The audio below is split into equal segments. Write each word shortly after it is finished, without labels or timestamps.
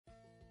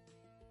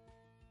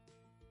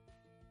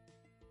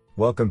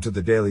Welcome to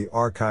the Daily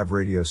Archive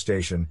radio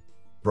station,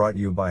 brought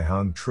you by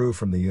Hung Tru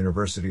from the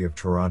University of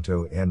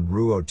Toronto and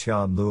Ruo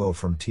Tian Luo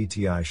from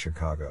TTI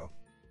Chicago.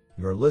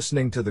 You're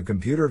listening to the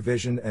Computer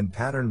Vision and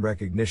Pattern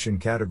Recognition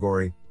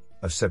category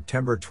of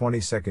September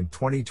 22,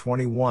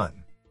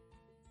 2021.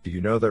 Do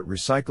you know that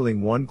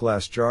recycling one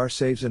glass jar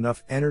saves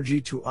enough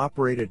energy to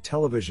operate a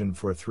television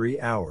for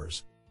 3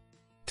 hours?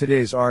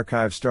 Today's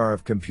archive star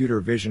of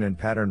computer vision and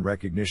pattern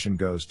recognition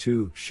goes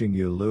to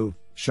Xingyu Liu,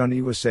 Shun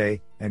Iwase,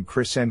 and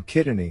Chris M.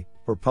 Kidney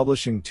for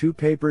publishing 2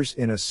 papers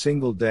in a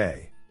single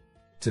day.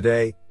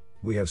 Today,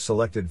 we have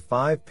selected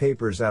 5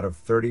 papers out of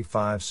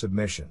 35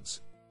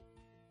 submissions.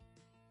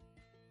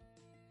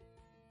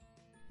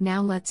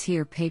 Now let's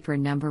hear paper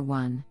number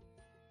 1.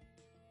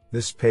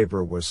 This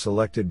paper was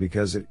selected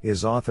because it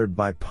is authored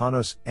by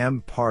Panos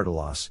M.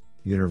 Pardalos,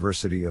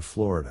 University of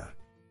Florida.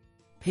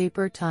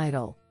 Paper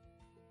title: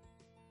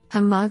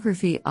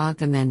 Homography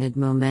Augmented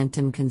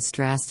Momentum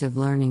Contrastive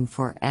Learning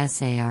for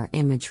SAR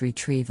Image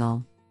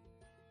Retrieval.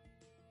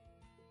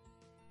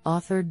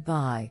 Authored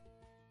by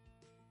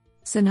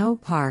Sano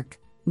Park,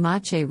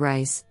 Mache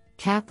Rice,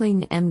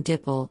 Kathleen M.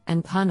 Dipple,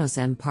 and Panos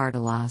M.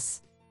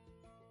 Pardalos.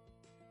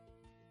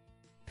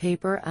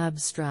 Paper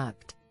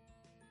abstract: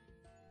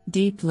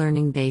 Deep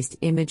learning-based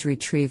image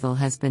retrieval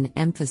has been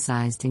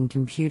emphasized in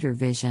computer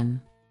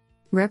vision.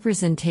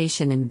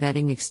 Representation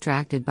embedding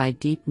extracted by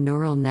deep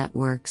neural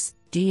networks,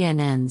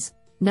 DNNs,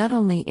 not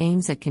only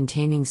aims at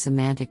containing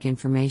semantic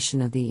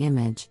information of the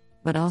image,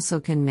 but also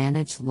can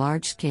manage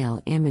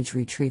large-scale image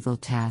retrieval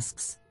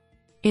tasks.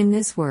 In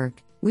this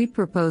work, we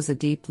propose a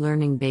deep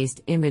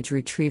learning-based image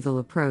retrieval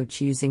approach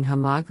using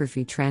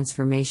homography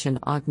transformation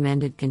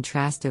augmented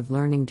contrastive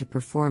learning to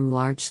perform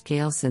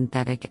large-scale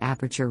synthetic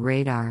aperture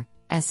radar,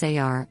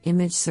 SAR,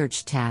 image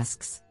search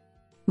tasks.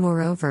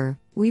 Moreover,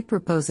 we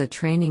propose a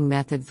training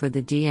method for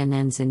the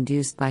DNNs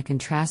induced by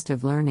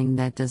contrastive learning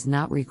that does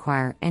not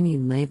require any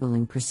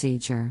labeling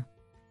procedure.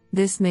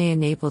 This may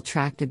enable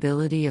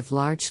tractability of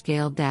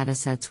large-scale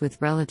datasets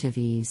with relative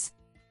ease.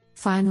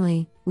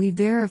 Finally, we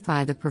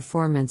verify the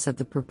performance of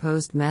the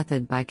proposed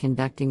method by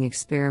conducting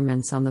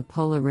experiments on the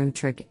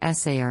polarimetric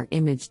SAR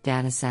image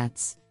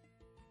datasets.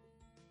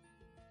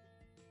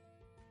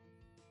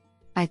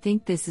 I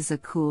think this is a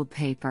cool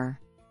paper.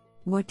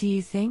 What do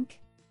you think?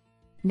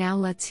 Now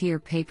let's hear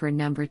paper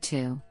number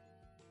 2.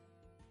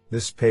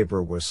 This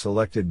paper was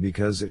selected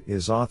because it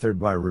is authored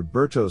by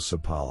Roberto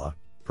Sapala,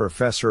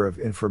 Professor of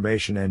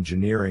Information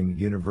Engineering,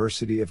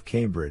 University of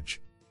Cambridge.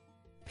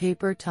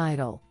 Paper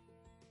title: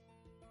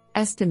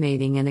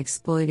 Estimating and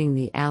Exploiting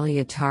the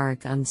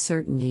Aleatoric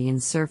Uncertainty in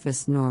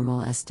Surface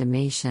Normal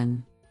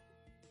Estimation.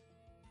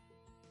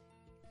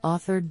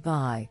 Authored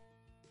by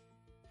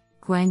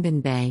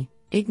Guangbin Bei,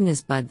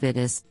 Ignas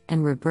Budvydas,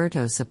 and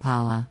Roberto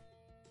Sapala.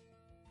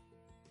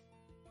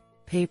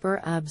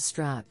 Paper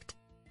abstract: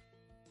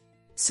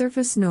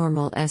 Surface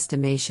normal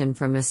estimation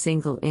from a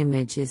single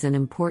image is an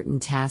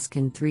important task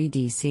in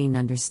 3D scene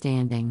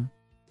understanding.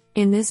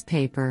 In this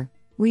paper,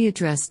 we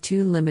address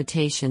 2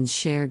 limitations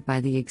shared by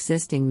the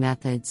existing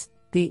methods: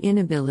 the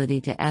inability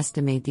to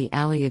estimate the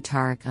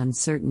aleatoric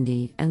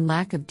uncertainty and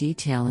lack of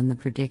detail in the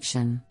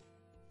prediction.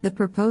 The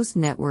proposed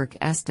network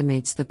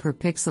estimates the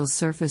per-pixel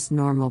surface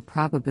normal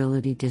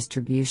probability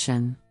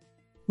distribution.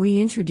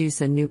 We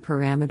introduce a new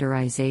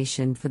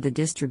parameterization for the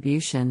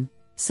distribution,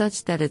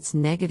 such that its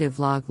negative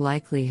log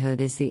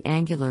likelihood is the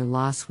angular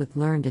loss with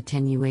learned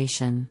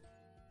attenuation.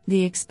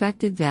 The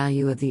expected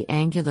value of the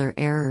angular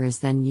error is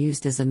then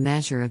used as a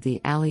measure of the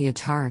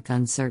aleatoric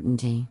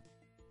uncertainty.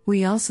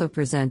 We also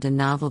present a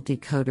novel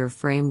decoder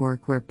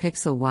framework where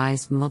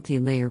pixel-wise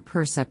multi-layer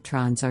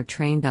perceptrons are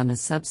trained on a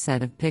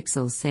subset of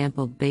pixels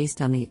sampled based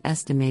on the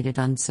estimated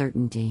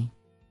uncertainty.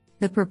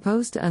 The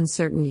proposed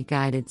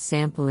uncertainty-guided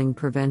sampling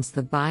prevents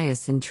the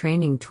bias in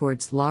training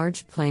towards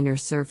large planar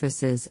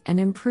surfaces and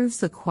improves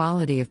the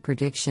quality of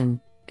prediction,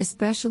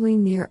 especially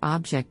near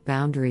object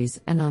boundaries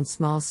and on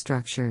small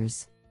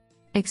structures.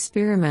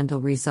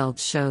 Experimental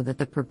results show that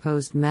the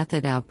proposed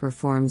method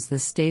outperforms the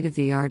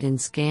state-of-the-art in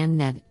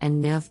ScanNet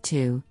and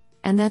NEV2,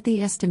 and that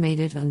the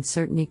estimated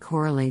uncertainty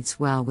correlates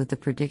well with the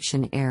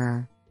prediction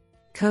error.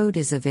 Code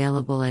is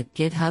available at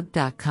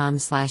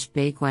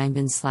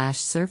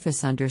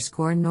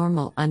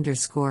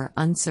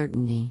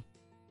github.com/beiguangbin/surface_normal_uncertainty.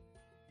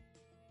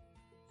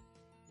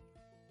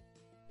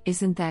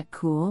 Isn't that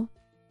cool?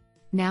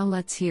 Now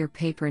let's hear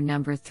paper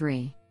number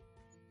 3.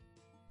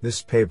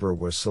 This paper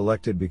was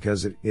selected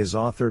because it is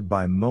authored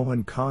by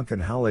Mohan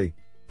Konkanhali,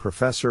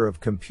 Professor of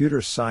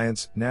Computer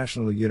Science,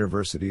 National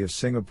University of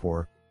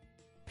Singapore.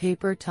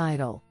 Paper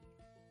title: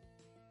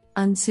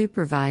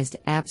 Unsupervised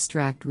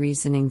Abstract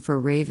Reasoning for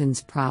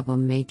Raven's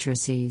Problem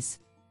Matrices.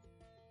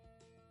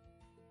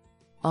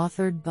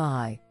 Authored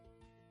by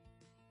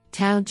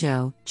Tao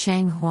Zhou,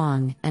 Cheng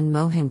Huang, and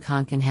Mohan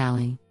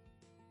Konkanhali.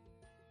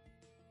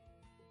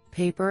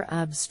 Paper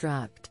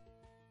abstract: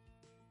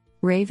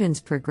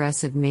 Raven's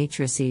progressive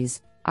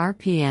matrices,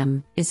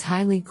 RPM, is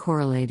highly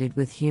correlated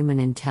with human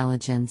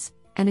intelligence,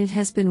 and it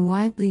has been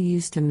widely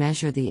used to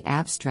measure the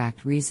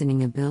abstract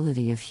reasoning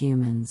ability of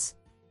humans.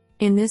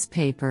 In this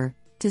paper,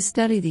 to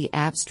study the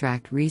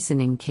abstract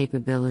reasoning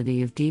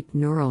capability of deep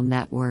neural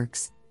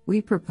networks,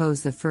 we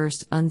propose the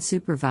first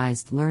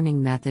unsupervised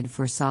learning method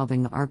for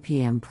solving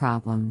RPM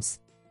problems.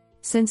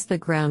 Since the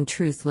ground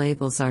truth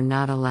labels are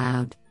not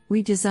allowed,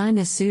 we design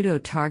a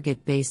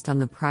pseudo-target based on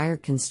the prior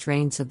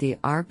constraints of the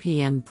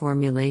RPM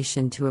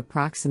formulation to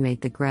approximate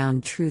the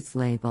ground truth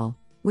label,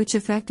 which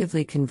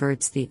effectively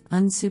converts the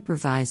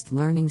unsupervised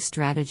learning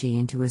strategy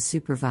into a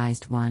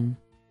supervised one.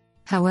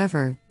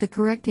 However, the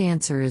correct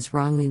answer is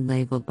wrongly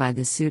labeled by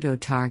the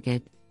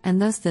pseudo-target,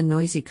 and thus the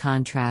noisy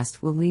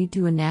contrast will lead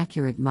to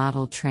inaccurate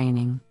model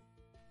training.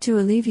 To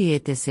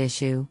alleviate this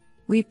issue,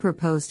 we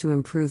propose to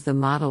improve the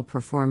model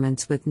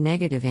performance with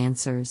negative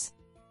answers.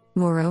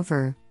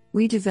 Moreover,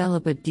 we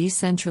develop a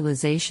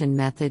decentralization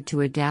method to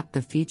adapt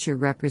the feature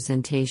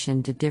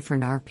representation to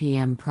different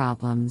RPM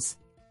problems.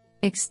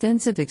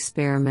 Extensive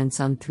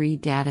experiments on 3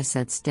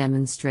 datasets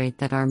demonstrate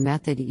that our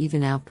method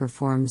even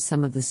outperforms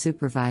some of the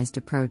supervised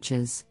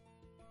approaches.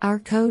 Our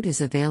code is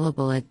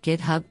available at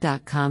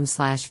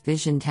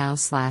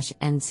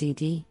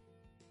github.com/visiontao/ncd.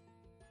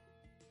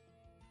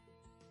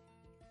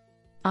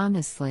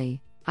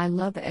 Honestly, I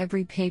love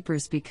every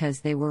papers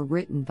because they were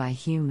written by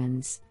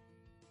humans.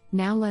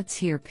 Now let's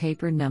hear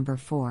paper number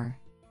 4.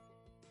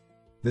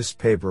 This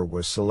paper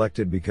was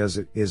selected because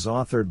it is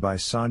authored by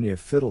Sonia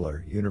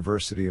Fiedler,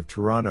 University of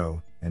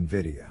Toronto,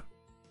 NVIDIA.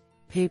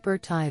 Paper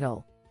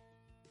title: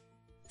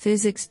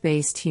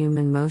 Physics-based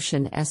human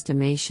motion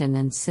estimation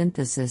and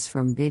synthesis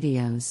from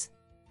videos.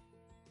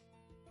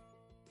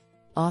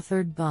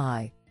 Authored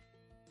by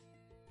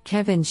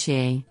Kevin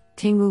Xie,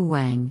 Tingwu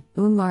Wang,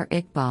 Umar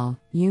Iqbal,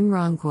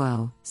 Yunrong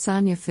Guo,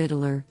 Sonia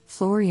Fiedler,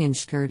 Florian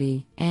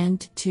Shkurty,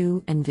 and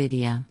to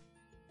NVIDIA.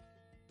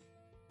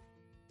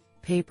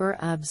 Paper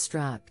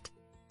abstract: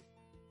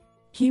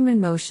 Human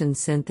motion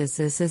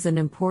synthesis is an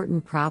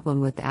important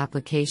problem with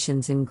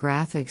applications in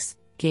graphics,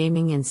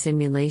 gaming and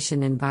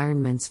simulation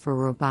environments for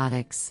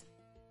robotics.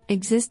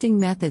 Existing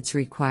methods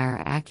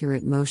require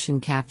accurate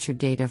motion capture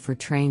data for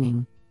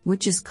training,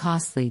 which is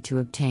costly to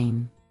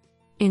obtain.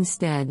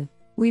 Instead,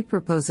 we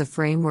propose a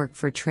framework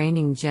for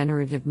training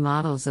generative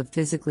models of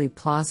physically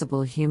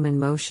plausible human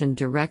motion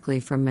directly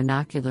from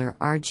monocular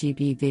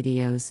RGB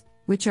videos,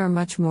 which are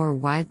much more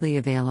widely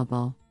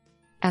available.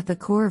 At the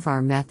core of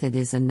our method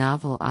is a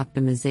novel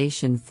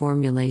optimization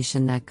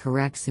formulation that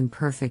corrects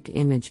imperfect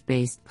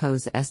image-based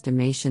pose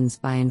estimations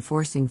by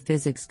enforcing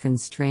physics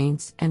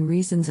constraints and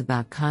reasons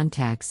about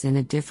contacts in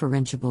a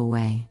differentiable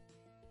way.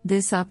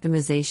 This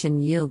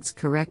optimization yields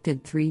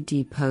corrected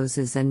 3D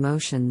poses and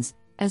motions,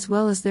 as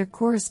well as their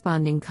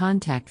corresponding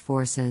contact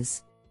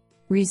forces.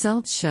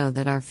 Results show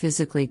that our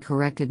physically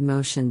corrected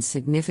motions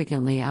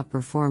significantly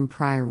outperform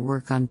prior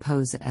work on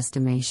pose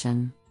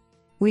estimation.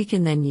 We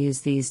can then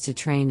use these to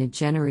train a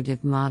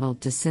generative model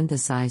to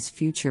synthesize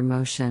future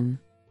motion.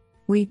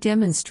 We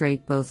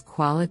demonstrate both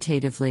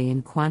qualitatively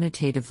and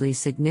quantitatively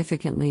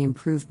significantly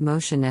improved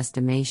motion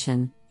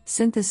estimation,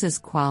 synthesis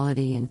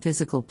quality and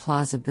physical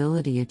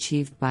plausibility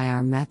achieved by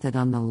our method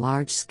on the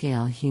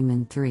large-scale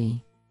human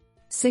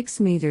 3.6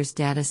 meters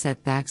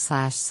dataset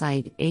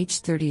 /site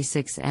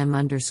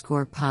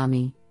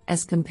H36M_PAMI,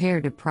 as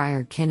compared to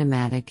prior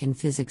kinematic and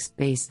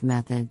physics-based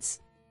methods.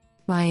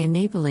 By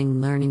enabling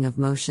learning of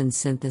motion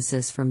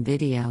synthesis from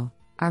video,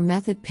 our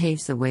method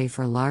paves the way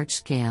for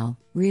large-scale,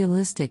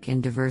 realistic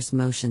and diverse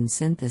motion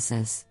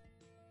synthesis.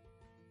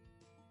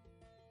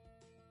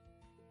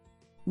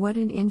 What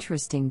an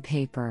interesting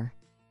paper!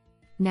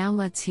 Now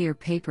let's hear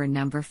paper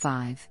number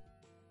 5.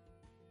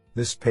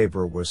 This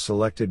paper was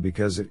selected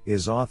because it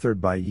is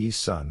authored by Yi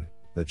Sun,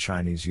 the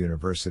Chinese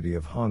University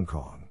of Hong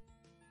Kong.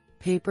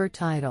 Paper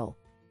title: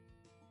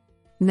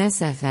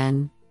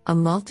 MESFN, a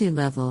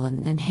multi-level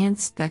and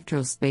enhanced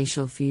spectral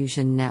spatial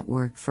fusion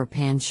network for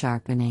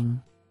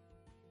pan-sharpening.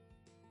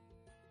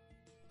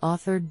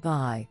 Authored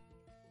by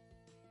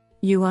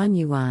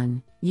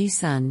Yuan, Yi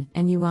Sun,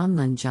 and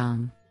Yuanlin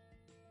Zhang.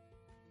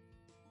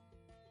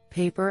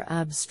 Paper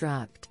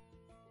abstract: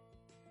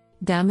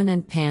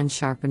 Dominant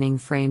pan-sharpening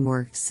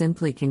frameworks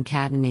simply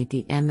concatenate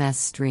the MS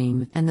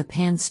stream and the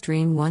pan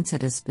stream once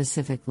at a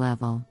specific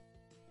level.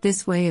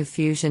 This way of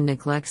fusion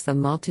neglects the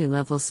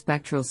multi-level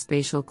spectral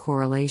spatial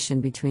correlation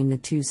between the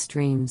two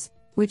streams,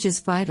 which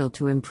is vital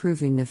to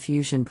improving the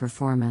fusion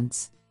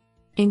performance.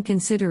 In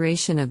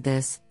consideration of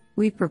this,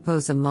 we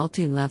propose a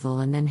multi-level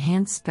and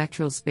enhanced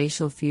spectral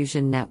spatial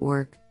fusion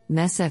network,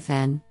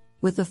 MESFN,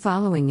 with the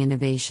following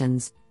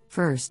innovations.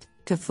 First,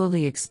 to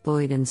fully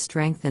exploit and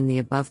strengthen the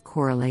above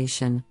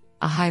correlation,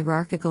 a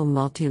hierarchical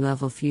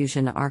multi-level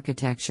fusion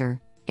architecture,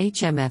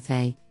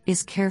 HMFA,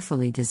 is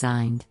carefully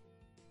designed.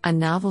 A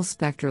novel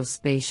spectral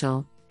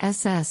spatial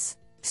SS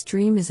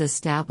stream is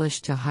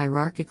established to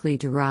hierarchically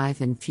derive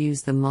and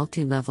fuse the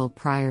multi-level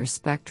prior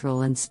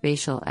spectral and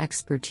spatial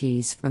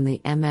expertise from the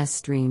MS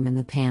stream and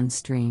the PAN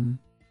stream.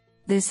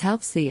 This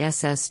helps the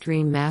SS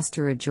stream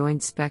master a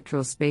joint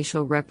spectral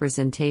spatial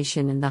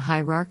representation in the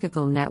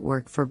hierarchical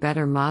network for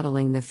better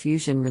modeling the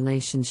fusion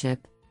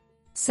relationship.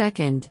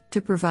 Second,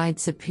 to provide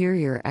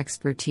superior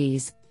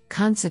expertise,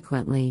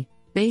 consequently,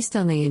 Based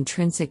on the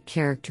intrinsic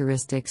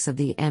characteristics of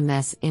the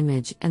MS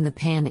image and the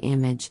PAN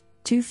image,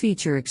 two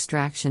feature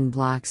extraction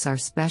blocks are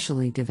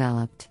specially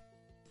developed.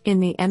 In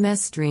the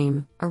MS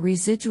stream, a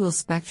residual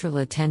spectral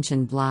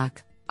attention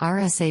block,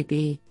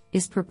 RSAB,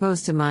 is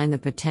proposed to mine the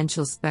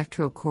potential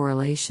spectral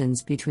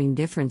correlations between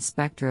different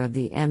spectra of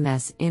the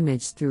MS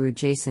image through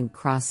adjacent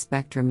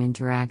cross-spectrum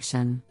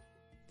interaction.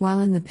 While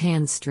in the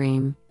PAN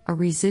stream, a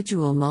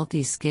residual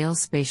multi-scale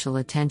spatial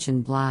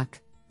attention block,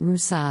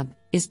 RUSAB,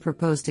 is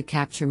proposed to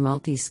capture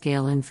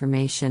multi-scale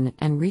information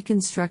and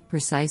reconstruct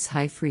precise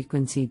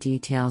high-frequency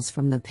details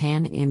from the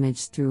PAN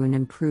image through an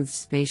improved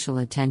spatial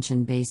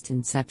attention-based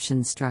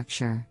inception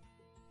structure.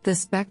 The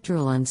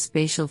spectral and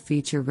spatial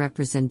feature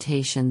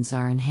representations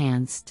are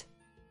enhanced.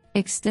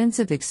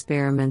 Extensive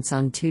experiments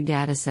on two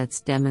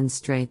datasets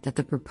demonstrate that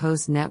the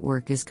proposed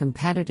network is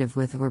competitive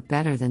with or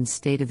better than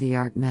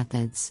state-of-the-art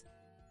methods.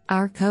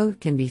 Our code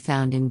can be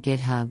found in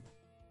GitHub.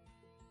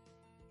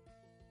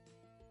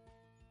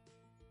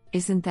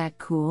 Isn't that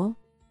cool?